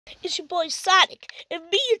it's your boy Sonic, and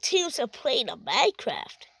me and Tails are playing on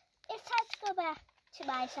Minecraft. It's time to go back to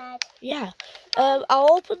my side. Yeah,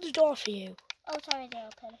 I'll open the door for you. Oh, it's already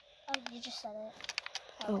open. Oh, you just said it.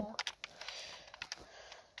 Oh. Go.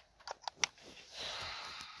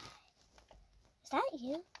 Is that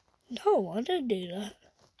you? No, I didn't do that.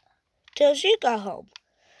 Tails, you go home.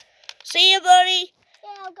 See you, buddy.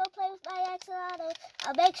 Yeah, I'll go play with my axolotl.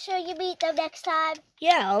 I'll make sure you meet them next time.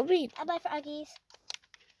 Yeah, I'll meet. And my froggies.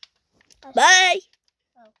 Bye.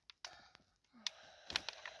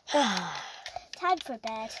 Oh. Time for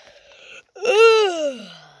bed.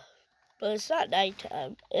 But it's not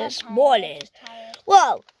nighttime. It's morning.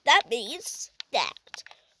 Well, that means that.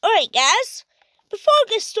 Alright, guys. Before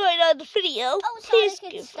we get started on the video, please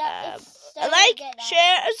give a like,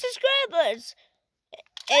 share, and subscribe buttons.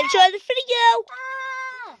 Enjoy the video.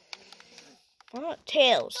 Oh,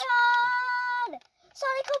 Tails. Run!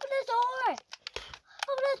 Sonic, open the door.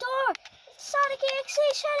 Open the door. Sonic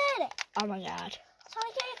EXE, shut it. Oh my god.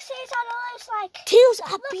 Sonic EXE is on the loose like. Tails,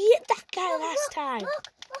 I beat that guy last time. Look.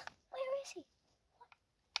 Where is he?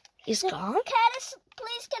 He's gone?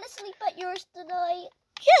 Please get a sleep at yours tonight.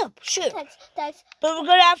 Yeah, sure. Thanks. But we're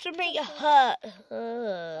gonna have to make a hut.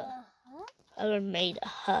 I'm gonna make a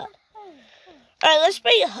hut. Alright, let's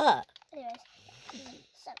make a hut. Anyways,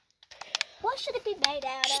 so what should it be made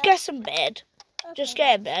out of? Just get some bed. Okay. Just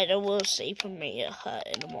get a bed and we'll see if we make a hut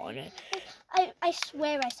in the morning. I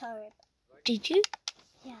swear I saw him. Did you?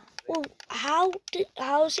 Yeah. Well,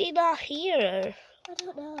 how's he not here? I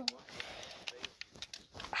don't know.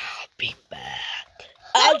 I'll be back.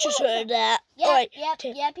 I just heard that. Yep, All right, yep,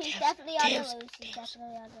 he's definitely on the loose. He's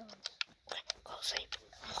definitely on the loose. Okay, go sleep.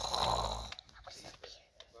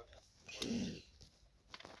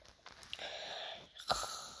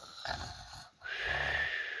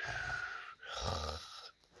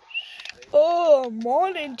 Oh,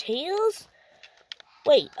 morning, Tails.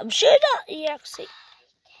 Wait, I'm sure not EXE.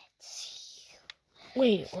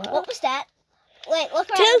 Wait, What was that? Wait, look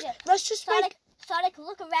around Tails, you. let's just Sonic,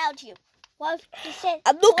 look around you. What you said?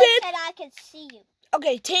 I'm looking. What said I can see you?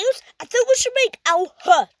 Okay, Tails, I think we should make our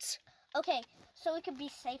hut. Okay, so we can be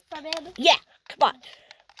safe from him? Yeah, come on.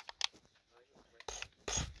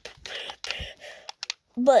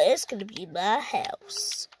 But it's gonna be my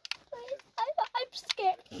house. I'm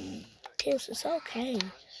scared. Tails, it's okay.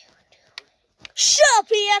 Shut up,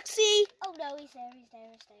 EXE! Oh no, he's there.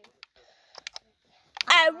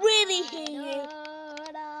 I really hear you.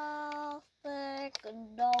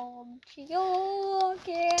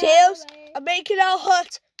 Tails, I'm making our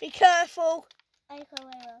hut. Be careful. Okay.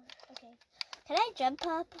 Can I jump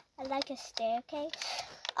up on like a staircase?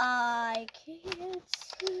 I can't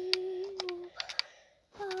see you.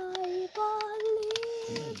 I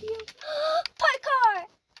believe you. Parkour!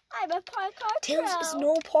 I'm a parkour Tails, pro. it's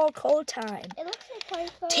no parkour time. It looks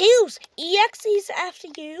like parkour. Tails, EXE's after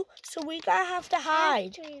you, so we gotta have to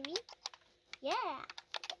hide. After me? Yeah.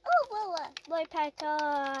 Oh, well, more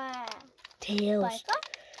parkour. Tails, Parkour?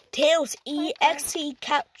 Tails, EXE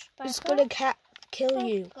is gonna kill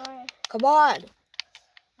you. Come on.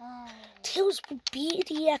 Tails, we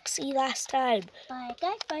beat EXE last time.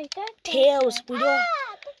 Tails, we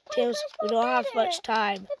don't have much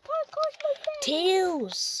time.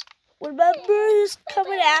 Tails, remember who's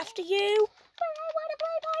coming after you? But I want to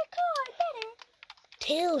play parkour better.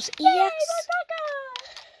 Tails, Yay,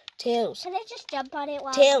 Tails. Can I just jump on it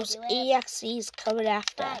while Tails, I do it? EXE's coming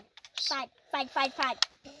after. Fine.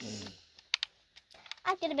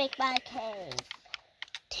 I'm gonna make my cave.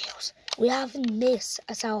 Tails, we have this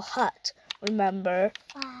as our hut, remember?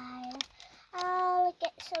 Fine. I'll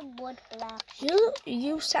get some wood blocks.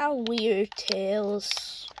 You sound weird,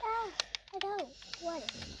 Tails. I know.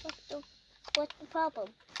 What's the problem?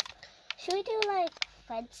 Should we do like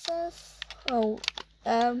fences? Oh,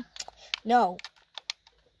 no.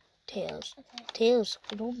 Tails. Okay. Tails,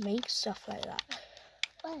 we don't make stuff like that.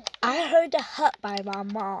 What? I heard the hut by my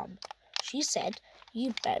mom. She said,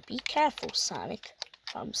 you better be careful, Sonic.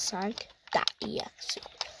 From Sonic.exe.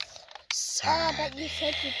 But you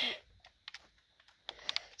said you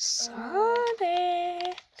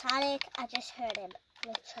Sonic. Sonic, I just heard him.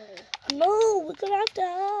 Literally. No, we're gonna have to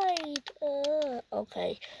hide.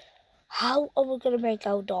 Okay. How are we gonna make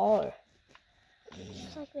our door?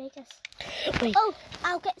 Just like make us. Wait. Oh,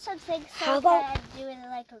 I'll get some things so How about that I'm doing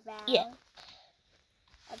like around. Yeah.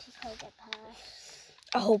 I'll just hold it past.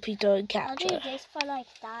 I hope he doesn't I'll capture. do this for like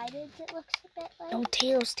diamonds. It looks a bit like. No,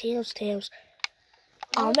 Tails.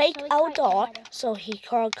 No, I'll make so we our can't door get it. so he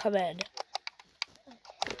can't come in.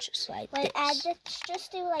 Just like Wait, and this. let's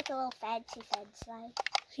just do like a little fancy fence, like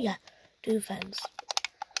Yeah, do fence.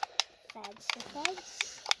 fancy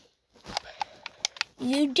fence.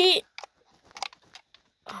 You did.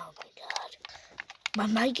 Oh my god. My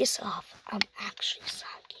mic is off. I'm actually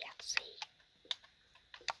sarcastic.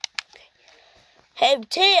 Okay. Hey,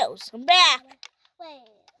 Tails, I'm back. Wait,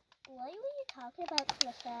 what were you talking about to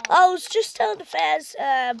the fans? I was just telling the fans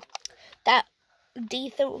that do you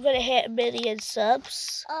think we're gonna hit 1 million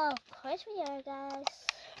subs? Oh, of course we are, guys.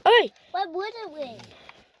 Alright. Why wouldn't we?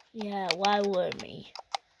 Yeah, why wouldn't we?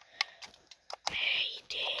 Hey,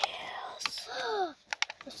 Tails.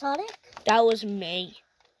 Sonic? That was me.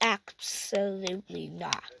 Absolutely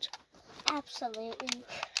not. Absolutely.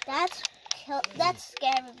 That's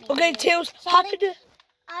scaring me. Okay, Tails, Sonic, hop in the...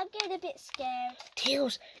 I'm getting a bit scared.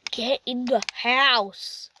 Tails, get in the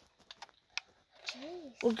house.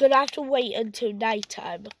 Jeez. We're gonna have to wait until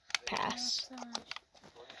nighttime pass. Oh,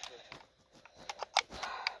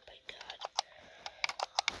 Oh my god.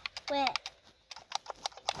 wait.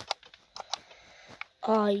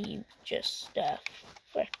 Oh, you just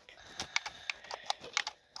frick.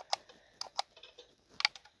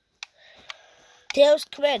 Tails,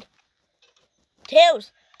 come in.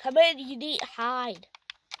 Tails, come in. You need to hide.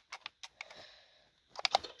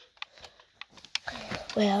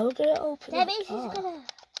 Well, we're gonna open That it means he's up. gonna.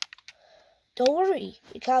 Don't worry,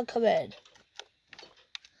 you can't come in.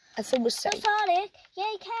 I think we're So safe. Sonic,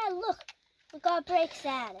 yeah, you can. Look, we got brakes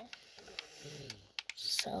out.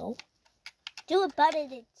 So, Do a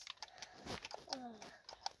button.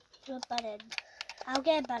 Do a button. I'll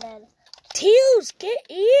get a button. Tails, get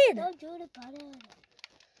in. Don't do the button.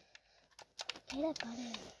 Get a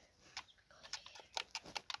button.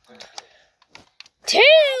 Tails.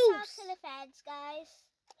 Can I talk to the fans, guys?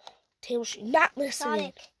 Tails, you're not listening.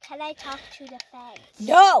 Sonic, can I talk to the fans?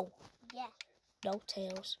 No. Yeah. No,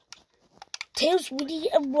 Tails. Tails, we need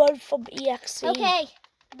a run from EXE. Okay,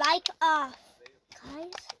 mic off.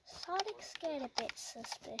 Guys, Sonic's getting a bit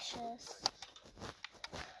suspicious.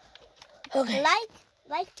 Okay.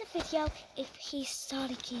 Like the video if he's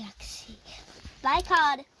Sonic EXE. Mic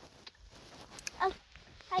on. Oh,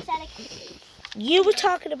 hi Sonic. You were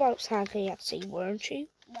talking about Sonic EXE, weren't you?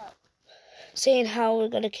 No. Saying how we're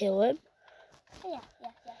gonna kill him. Yeah.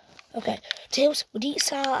 Okay, Tails, we need to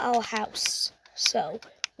sell our house. So,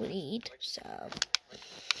 we need some...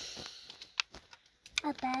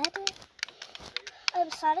 A bed?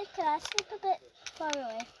 Sonic, can I sleep a bit far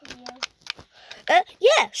away from you?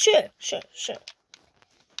 Yeah, sure.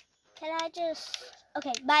 Can I just...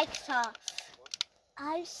 Okay, mic's off.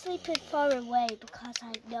 I'm sleeping far away because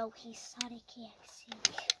I know he's Sonic EXE.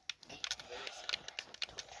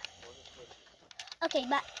 Okay,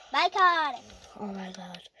 mic on. Oh my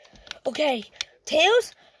god. Okay,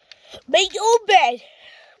 Tails, make your bed.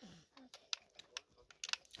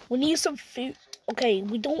 We need some food. Okay,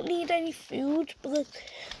 we don't need any food, but...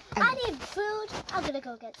 I need food. I'm gonna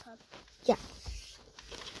go get some. Yeah.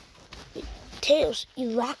 Tails,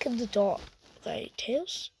 you're locking the door. Okay,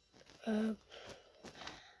 Tails.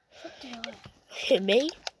 Hit me.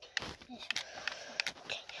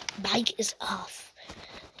 Okay, mic is off.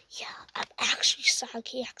 Yeah, I'm actually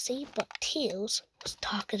Sonic EXE, but Tails was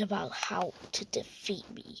talking about how to defeat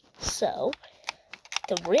me. So,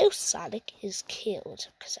 the real Sonic is killed,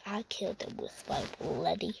 because I killed him with my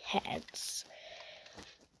bloody hands.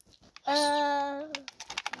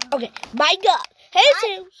 Okay, my god. Hey,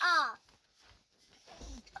 Tails.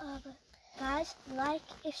 Guys, like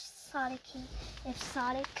if Sonic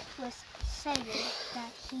was saying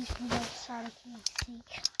that he's no Sonic EXE.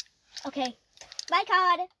 Okay, my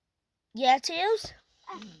card. Yeah, Tails?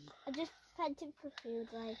 I'm just panting for food,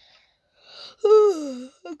 like.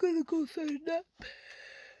 I'm gonna go for a nap.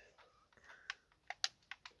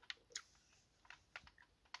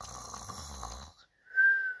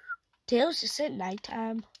 Tails, it's at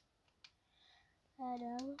nighttime. I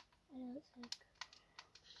know.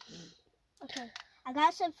 Okay, I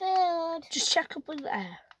got some food. Just check up in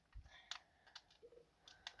there.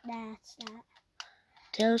 Nah, it's not.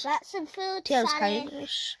 Tails, Got some food, Tails, Sonic.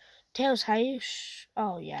 how you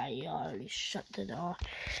oh yeah, you already shut the door.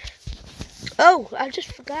 Oh, I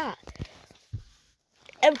just forgot.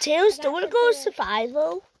 Tails, don't want to go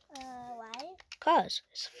survival? Why? Cause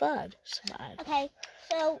it's fun, survival. Okay,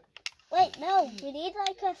 so, wait, no, we need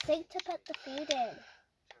like a thing to put the food in.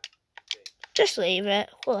 Just leave it.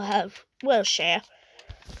 We'll share.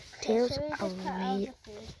 Tails, Should we just put all the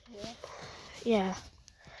food here? Yeah.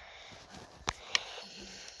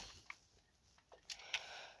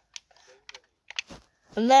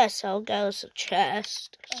 Unless I'll go to the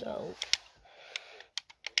chest, so.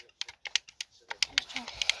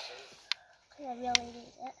 I really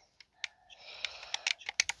need it.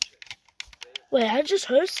 Wait, I just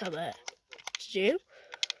heard something. Did you?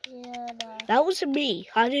 Yeah, no. That wasn't me.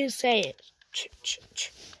 How do you say it?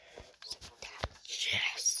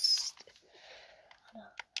 Yes.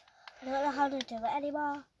 I don't know how to do it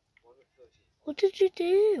anymore. What did you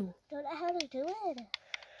do? Don't know how to do it.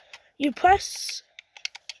 You press.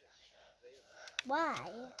 Why?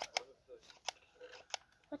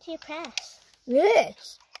 What do you press?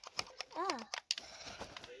 This. Ah.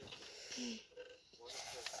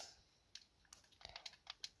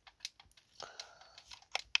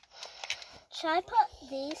 Should I put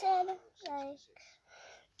these in? Like,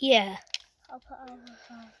 Yeah. I'll put on the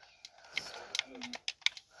side.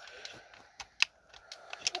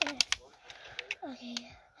 Okay.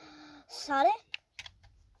 Sonic?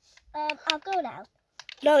 I'll go now.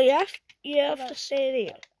 No, you have to stay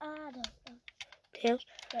there. No. Tails.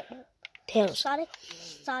 No. Tails. Sonic,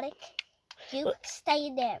 you stay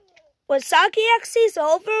in there. When Saki XC's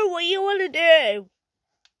over, what do you want to do?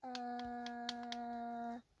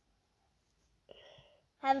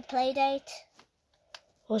 Have a play date.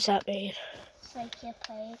 What's that mean? It's like you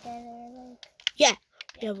play together. Like. Yeah,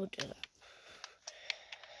 we'll do that.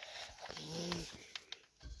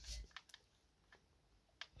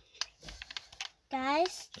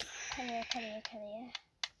 Guys, come here.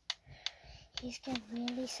 He's getting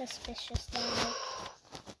really suspicious now.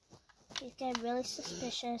 He's getting really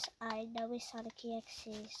suspicious. I know he's Sonic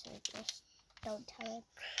EXE, so just don't tell him.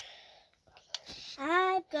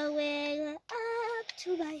 I'm going up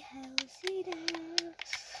to my house to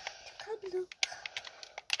come look.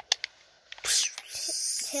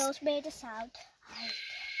 Tails made a sound.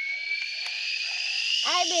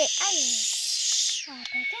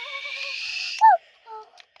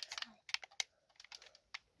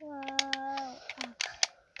 Whoa.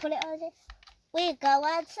 Put it on it. We go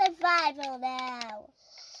on survival now.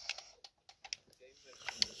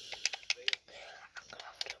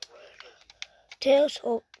 Tails,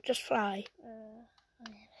 just fly.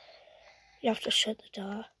 You have to shut the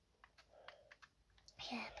door.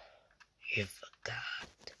 Yeah. You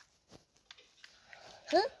forgot.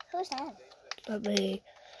 Who's that? Not me.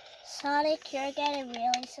 Sonic, you're getting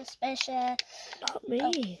really suspicious. Not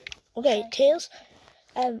me. Okay, Tails.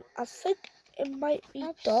 I think it might be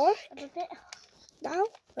dark I'm a bit... now.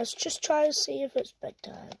 Let's just try and see if it's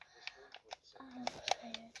bedtime. I'm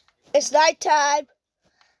tired. It's nighttime.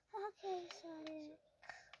 Okay, Sonic.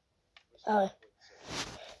 Oh.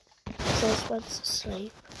 Tails went to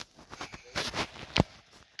sleep.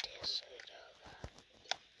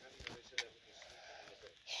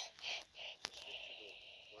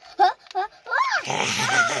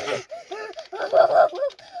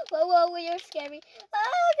 Whoa, you're scary.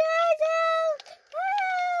 Oh, guys,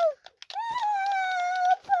 help!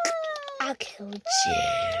 I killed you.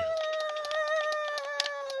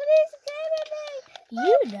 He's scaring me.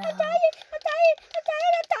 You know. I'm dying.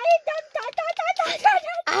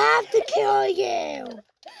 I have to kill you. I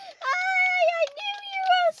knew you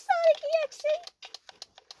were Sonic EXE.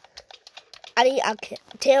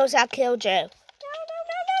 Tails, I killed you. No.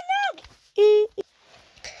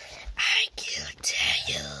 I killed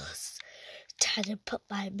Tails. Time to put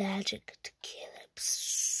my magic to kill him.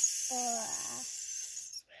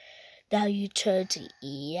 Now you turn to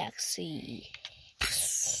EXE.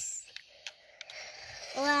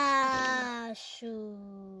 Wow,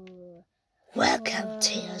 sure. Welcome,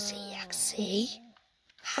 Tails EXE.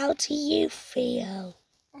 How do you feel?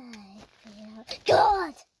 I feel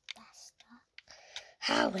good.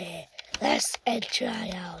 Howie, let's enjoy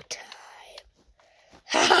our time.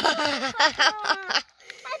 I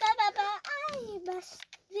must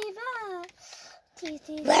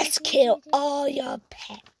live. Let's kill all your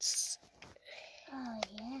pets. Oh,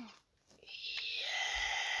 yeah.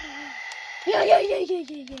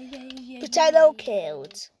 Pretend all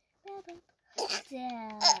killed.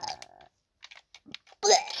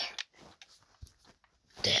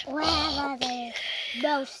 Where the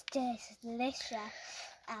most delicious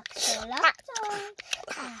axolotl?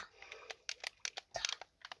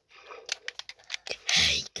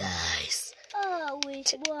 Hey guys,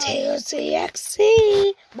 Tails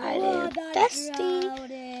EXE, my new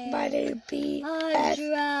bestie, my new I'm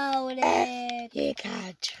drowning. You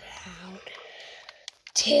got drowned.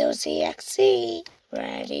 Tails EXE,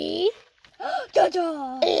 ready?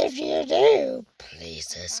 If you do, please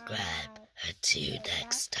subscribe. Until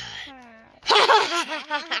next time.